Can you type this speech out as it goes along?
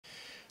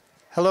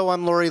Hello,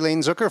 I'm Lane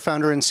Zucker,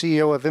 founder and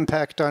CEO of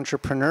Impact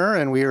Entrepreneur,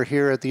 and we are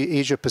here at the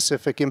Asia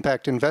Pacific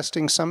Impact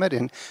Investing Summit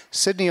in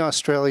Sydney,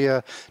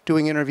 Australia,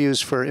 doing interviews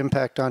for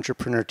Impact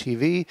Entrepreneur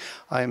TV.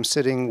 I am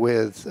sitting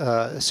with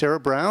Sarah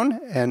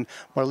Brown and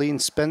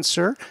Marlene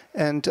Spencer.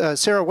 And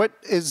Sarah, what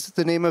is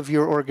the name of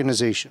your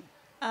organization?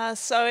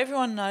 So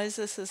everyone knows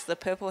this as the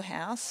Purple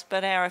House,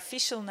 but our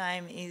official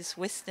name is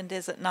Western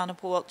Desert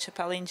Ngunnawal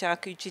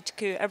Chapalinjaku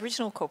Jitku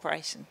Aboriginal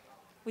Corporation,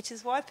 which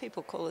is why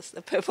people call us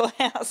the Purple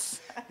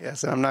House.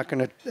 Yes, I'm not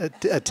going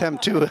to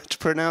attempt to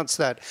pronounce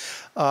that.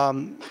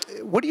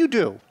 What do you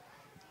do?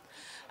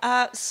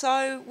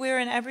 So we're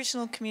an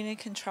Aboriginal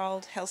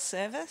community-controlled health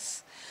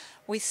service.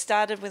 We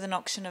started with an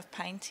auction of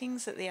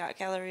paintings at the Art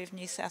Gallery of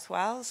New South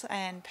Wales,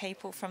 and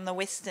people from the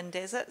Western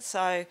Desert,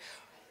 so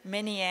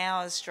many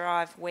hours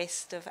drive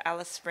west of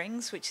Alice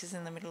Springs, which is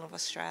in the middle of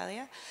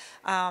Australia,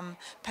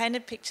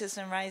 painted pictures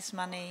and raised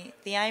money.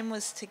 The aim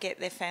was to get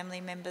their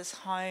family members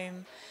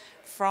home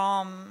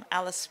from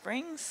Alice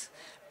Springs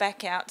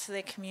back out to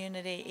their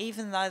community,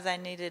 even though they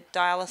needed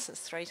dialysis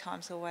 3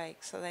 times a week.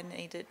 So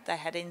they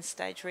had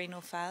end-stage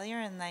renal failure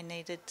and they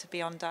needed to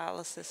be on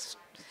dialysis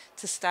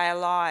to stay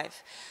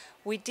alive.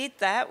 We did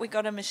that. We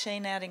got a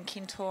machine out in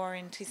Kintore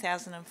in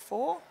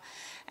 2004,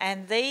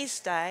 and these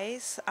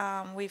days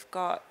we've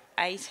got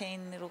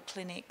 18 little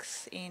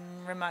clinics in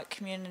remote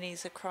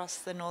communities across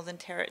the Northern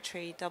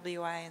Territory,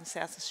 WA and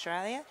South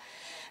Australia.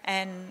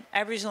 And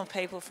Aboriginal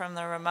people from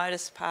the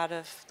remotest part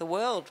of the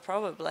world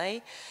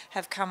probably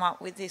have come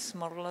up with this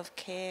model of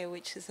care,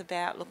 which is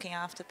about looking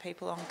after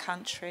people on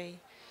country,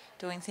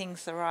 doing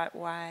things the right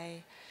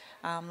way,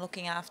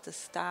 looking after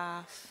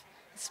staff.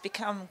 It's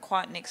become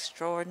quite an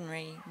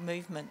extraordinary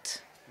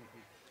movement.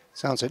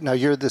 Sounds it. Now,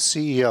 you're the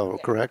CEO, Yeah.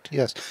 correct?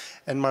 Yes.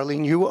 And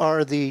Marlene, you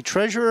are the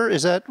treasurer,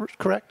 is that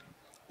correct?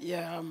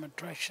 Yeah, I'm a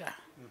treasurer.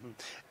 Mm-hmm.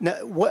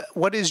 Now,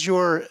 what is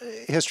your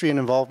history and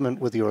involvement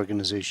with the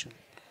organization?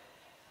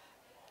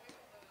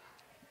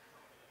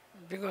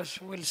 Because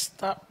we'll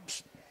start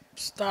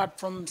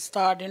from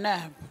start,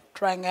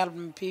 trying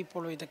helping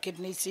people with the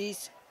kidney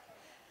disease.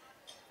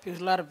 Because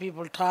a lot of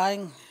people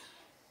dying.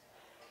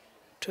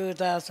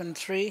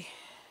 2003,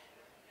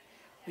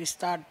 we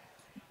start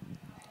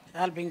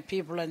helping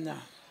people and the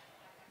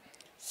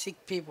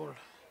sick people.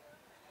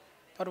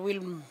 But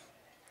we'll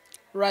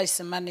raise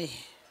the money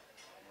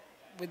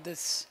with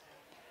this,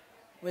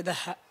 with the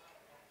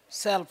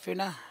self,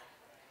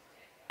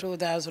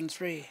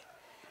 2003.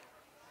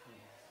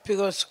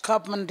 Because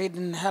government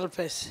didn't help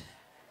us.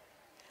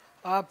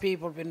 Our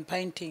people been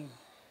painting,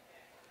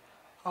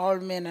 all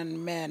men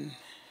and men.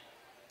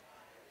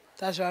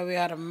 That's why we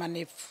had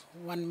money,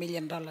 $1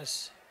 million.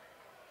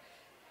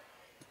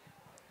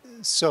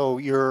 So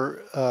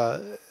you've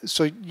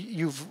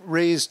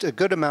raised a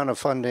good amount of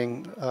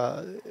funding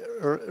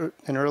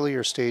in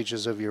earlier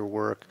stages of your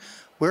work.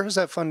 Where has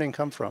that funding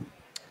come from?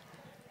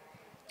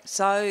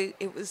 So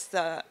it was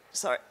the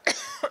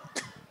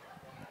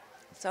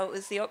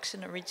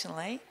auction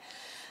originally,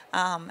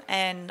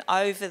 and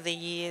over the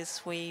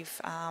years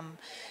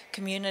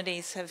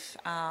communities have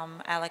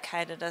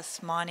allocated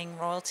us mining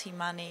royalty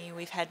money.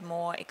 We've had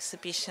more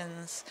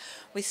exhibitions.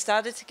 We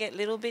started to get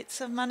little bits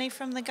of money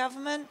from the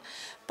government,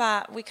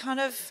 but we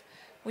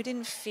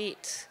didn't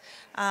fit.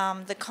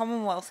 The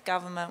Commonwealth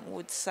government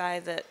would say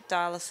that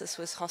dialysis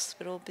was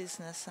hospital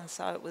business, and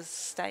so it was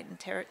state and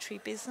territory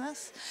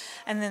business.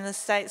 And then the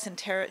states and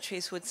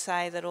territories would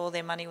say that all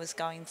their money was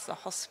going to the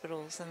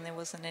hospitals and there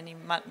wasn't any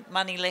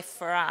money left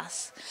for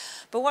us.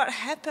 But what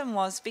happened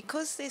was,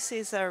 because this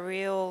is a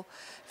real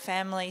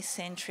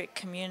family-centric,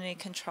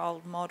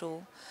 community-controlled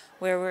model,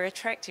 where we're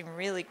attracting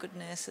really good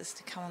nurses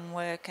to come and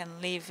work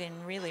and live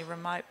in really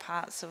remote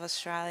parts of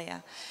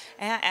Australia,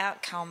 our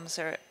outcomes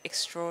are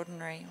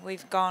extraordinary.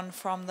 We've gone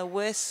from the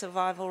worst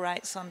survival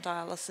rates on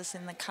dialysis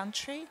in the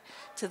country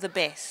to the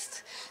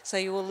best. So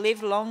you will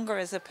live longer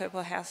as a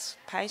Purple House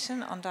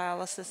patient on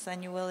dialysis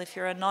than you will if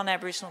you're a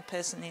non-Aboriginal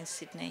person in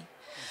Sydney.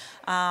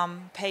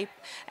 And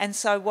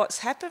so what's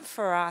happened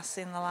for us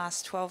in the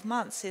last 12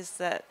 months is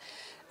that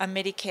a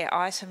Medicare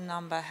item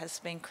number has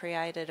been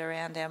created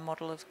around our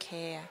model of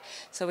care.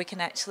 So we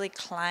can actually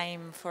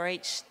claim for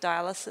each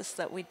dialysis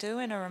that we do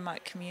in a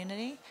remote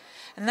community.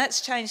 And that's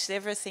changed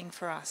everything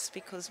for us,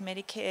 because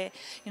Medicare,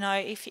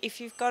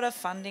 if you've got a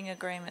funding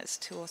agreement, it's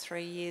 2 or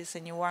 3 years,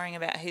 and you're worrying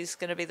about who's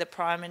going to be the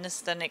Prime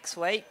Minister next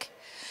week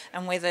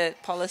and whether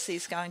policy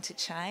is going to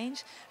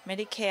change,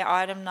 Medicare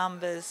item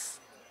numbers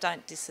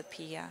don't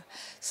disappear.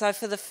 So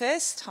for the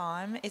first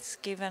time, it's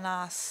given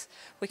us,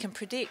 we can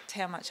predict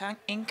how much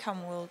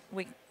income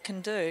we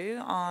can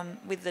do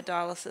with the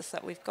dialysis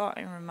that we've got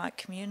in remote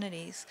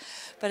communities.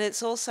 But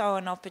it's also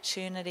an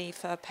opportunity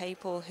for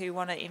people who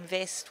want to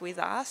invest with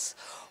us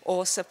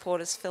or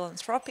support us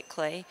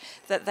philanthropically,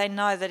 that they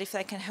know that if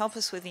they can help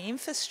us with the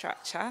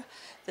infrastructure,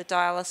 the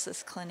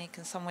dialysis clinic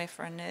and somewhere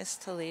for a nurse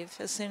to live,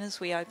 as soon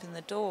as we open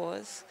the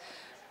doors,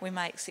 we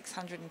make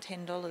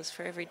 $610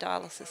 for every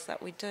dialysis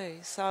that we do.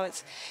 So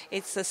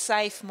it's a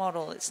safe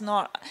model. It's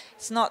not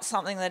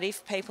something that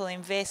if people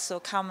invest or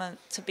come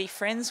to be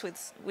friends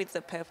with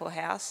the Purple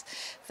House,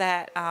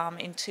 that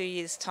in 2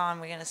 years' time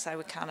we're going to say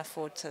we can't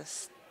afford to.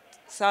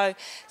 So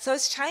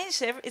it's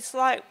changed. It's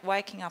like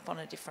waking up on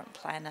a different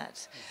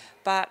planet.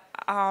 But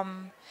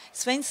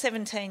it's been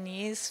 17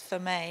 years for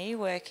me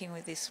working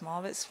with this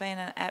mob. It's been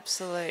an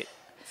absolute...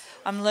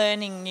 I'm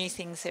learning new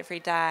things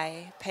every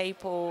day.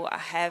 People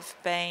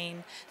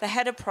they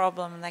had a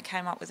problem and they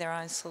came up with their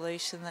own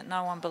solution that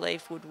no one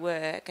believed would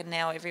work, and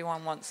now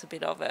everyone wants a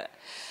bit of it.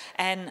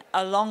 And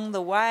along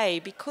the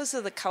way, because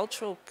of the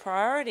cultural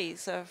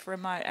priorities of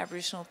remote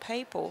Aboriginal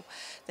people,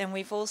 then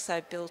we've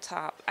also built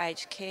up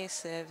aged care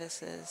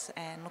services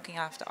and looking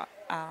after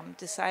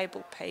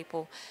disabled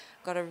people.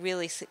 Got a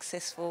really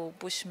successful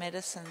bush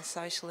medicine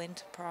social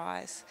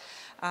enterprise,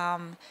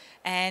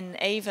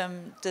 and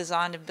even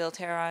designed and built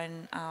our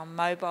own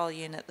mobile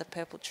unit, the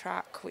Purple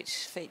Truck, which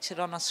featured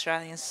on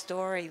Australian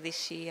Story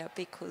this year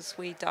because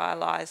we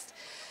dialysed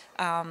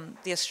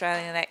the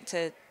Australian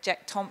actor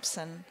Jack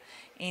Thompson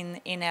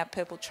in our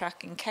Purple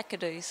Truck in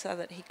Kakadu so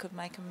that he could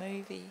make a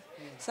movie.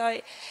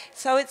 So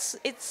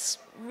it's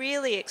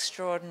really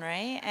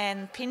extraordinary,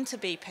 and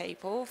Pintabee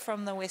people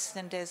from the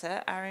Western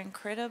Desert are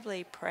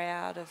incredibly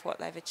proud of what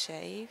they've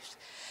achieved,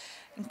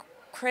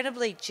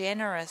 incredibly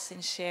generous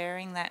in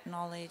sharing that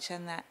knowledge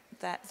and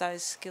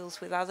those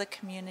skills with other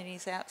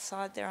communities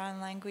outside their own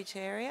language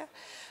area,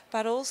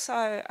 but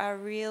also are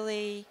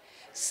really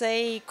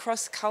see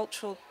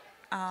cross-cultural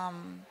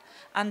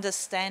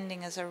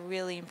understanding as a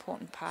really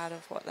important part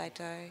of what they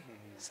do.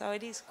 So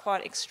it is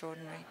quite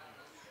extraordinary.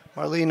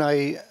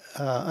 Marlene,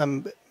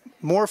 I'm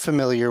more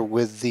familiar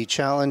with the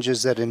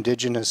challenges that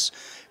Indigenous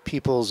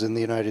peoples in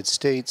the United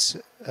States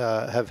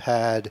have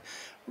had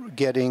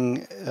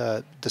getting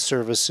the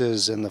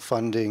services and the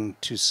funding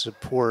to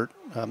support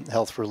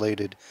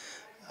health-related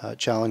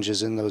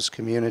challenges in those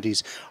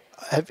communities.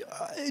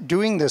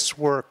 Doing this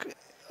work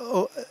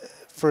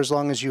for as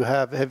long as you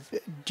have,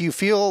 do you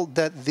feel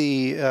that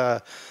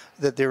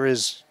that there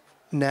is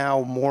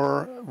now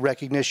more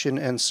recognition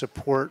and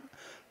support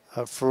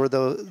for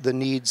the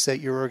needs that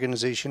your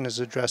organization is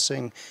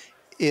addressing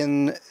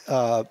in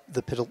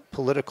the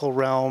political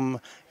realm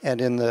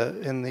and in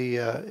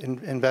the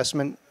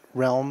investment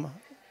realm?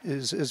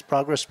 Is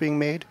progress being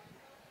made?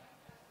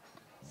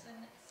 So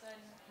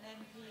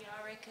Nampi,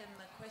 I reckon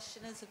the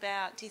question is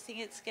about, do you think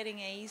it's getting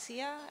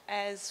easier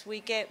as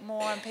we get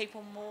more and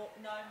people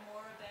know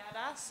more about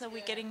us? Are we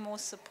getting more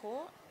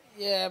support?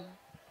 Yeah,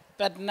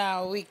 but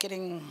now we're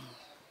getting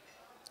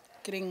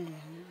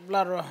a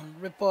lot of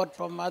report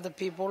from other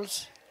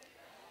peoples.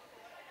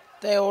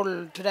 They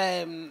all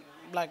today,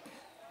 like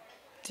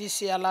this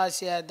year,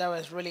 last year, that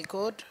was really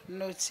good.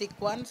 No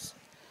sick ones.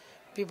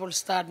 People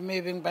start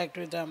moving back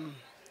to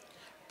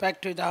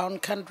their own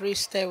country,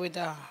 stay with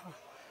their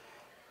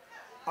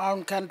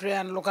own country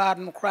and look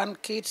after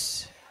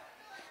grandkids,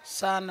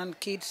 son and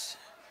kids.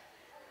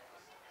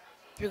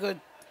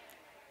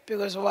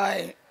 Because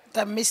why?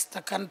 They miss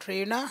the country,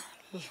 you know?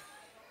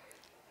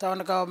 They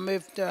want to go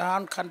move to their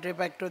own country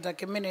back to the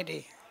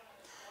community.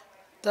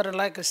 They don't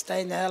like to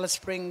stay in the Alice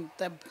Spring.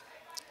 They're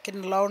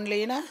getting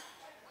lonely, you know?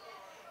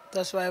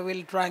 That's why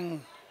we'll try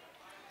and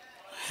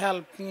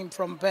help him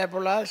from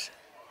Papulas.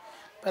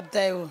 But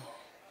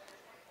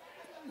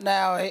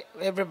now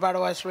everybody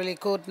was really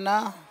good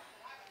now.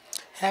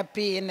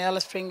 Happy in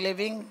Alice Spring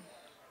living.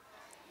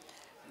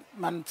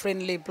 And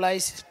friendly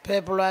place,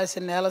 Papulas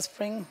in Alice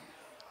Spring.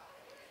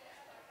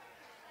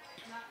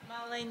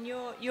 Marlene,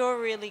 you're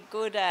really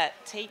good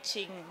at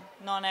teaching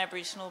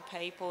non-Aboriginal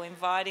people,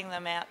 inviting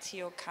them out to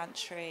your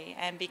country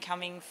and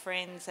becoming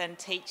friends and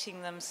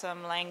teaching them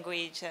some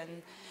language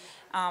and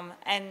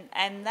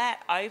that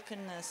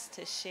openness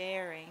to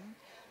sharing,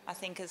 I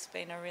think, has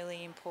been a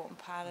really important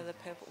part of the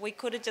Purple. We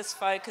could have just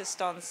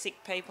focused on sick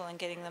people and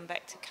getting them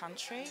back to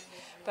country,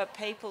 but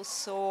people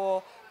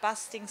saw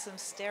busting some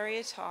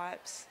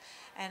stereotypes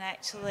and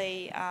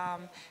actually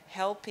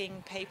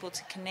helping people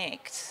to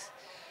connect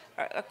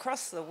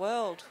across the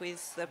world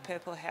with the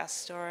Purple House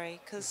story,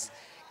 because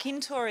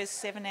Kintor is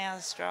 7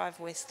 hours drive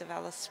west of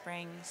Alice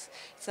Springs.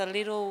 It's a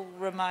little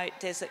remote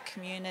desert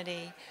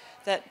community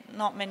that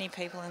not many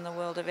people in the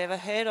world have ever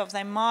heard of.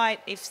 They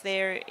might if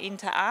they're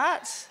into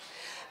art,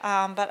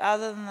 but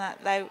other than that,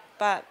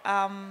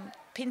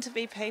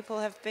 Pintabee people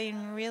have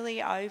been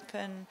really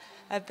open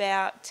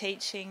about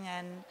teaching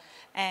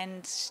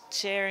and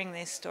sharing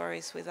their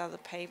stories with other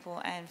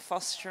people and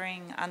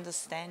fostering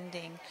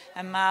understanding.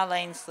 And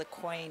Marlene's the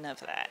queen of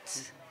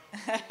that.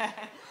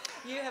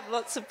 You have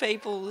lots of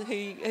people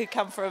who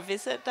come for a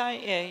visit,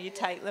 don't you? You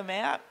take them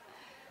out.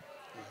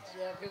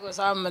 Yeah, because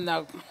I'm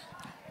a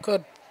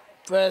good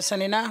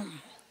person, you know.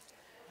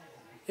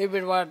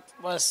 Everyone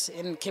was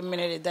in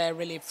community, they're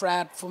really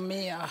proud for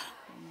me.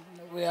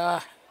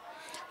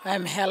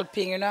 I'm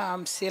helping, you know.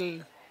 I'm still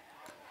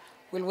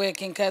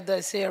working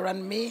others here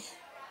around me.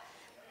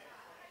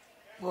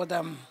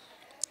 But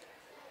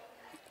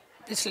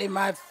especially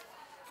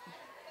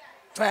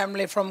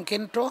family from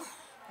Kinto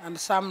and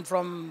some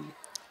from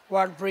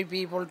World Free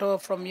People too,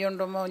 from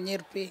Yondomo,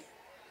 Nyirpi,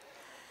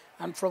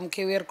 and from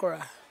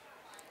Kiwirkura.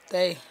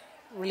 They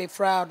really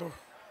proud.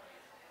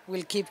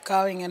 Will keep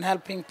going and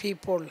helping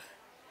people.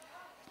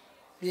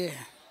 Yeah.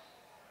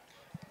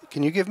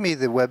 Can you give me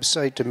the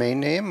website domain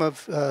name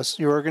of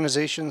your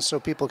organization so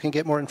people can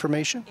get more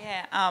information?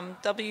 Yeah,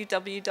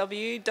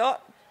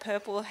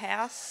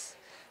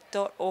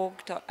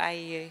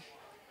 www.purplehouse.org.au.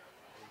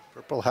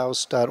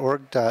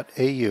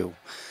 purplehouse.org.au.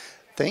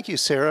 Thank you,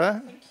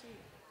 Sarah. Thank you.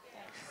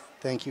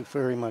 Thank you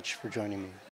very much for joining me.